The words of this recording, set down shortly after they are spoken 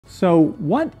So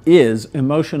what is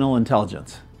emotional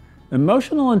intelligence?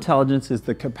 Emotional intelligence is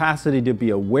the capacity to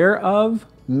be aware of,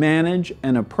 manage,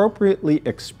 and appropriately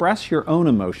express your own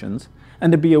emotions,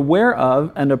 and to be aware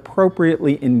of and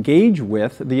appropriately engage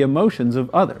with the emotions of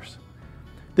others.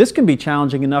 This can be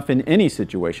challenging enough in any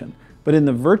situation, but in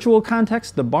the virtual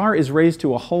context, the bar is raised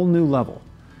to a whole new level.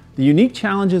 The unique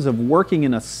challenges of working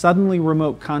in a suddenly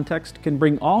remote context can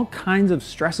bring all kinds of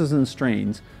stresses and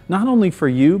strains, not only for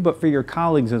you, but for your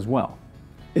colleagues as well.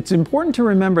 It's important to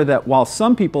remember that while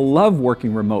some people love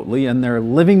working remotely and they're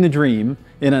living the dream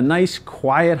in a nice,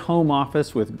 quiet home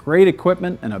office with great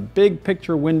equipment and a big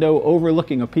picture window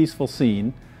overlooking a peaceful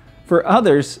scene, for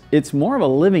others, it's more of a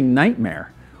living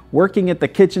nightmare. Working at the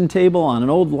kitchen table on an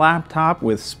old laptop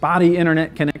with spotty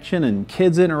internet connection and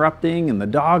kids interrupting and the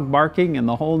dog barking and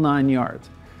the whole 9 yards.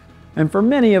 And for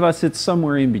many of us, it's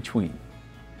somewhere in between.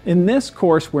 In this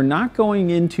course, we're not going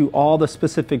into all the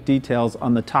specific details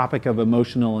on the topic of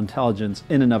emotional intelligence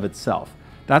in and of itself.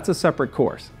 That's a separate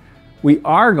course. We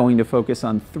are going to focus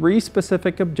on 3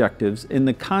 specific objectives in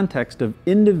the context of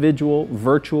individual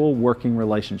virtual working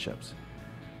relationships.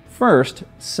 First,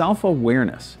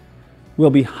 self-awareness. We'll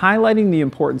be highlighting the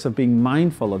importance of being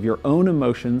mindful of your own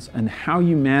emotions and how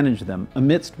you manage them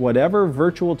amidst whatever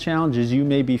virtual challenges you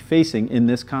may be facing in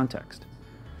this context.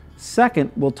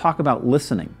 Second, we'll talk about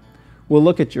listening. We'll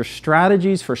look at your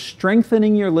strategies for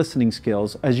strengthening your listening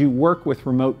skills as you work with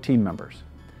remote team members.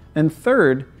 And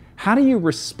third, how do you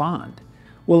respond?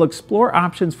 We'll explore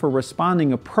options for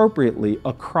responding appropriately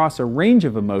across a range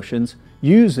of emotions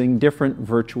using different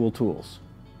virtual tools.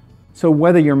 So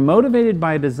whether you're motivated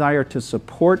by a desire to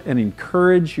support and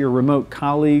encourage your remote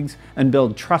colleagues and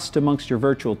build trust amongst your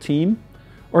virtual team,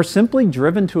 or simply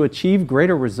driven to achieve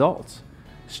greater results,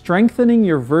 strengthening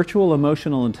your virtual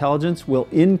emotional intelligence will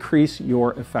increase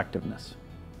your effectiveness.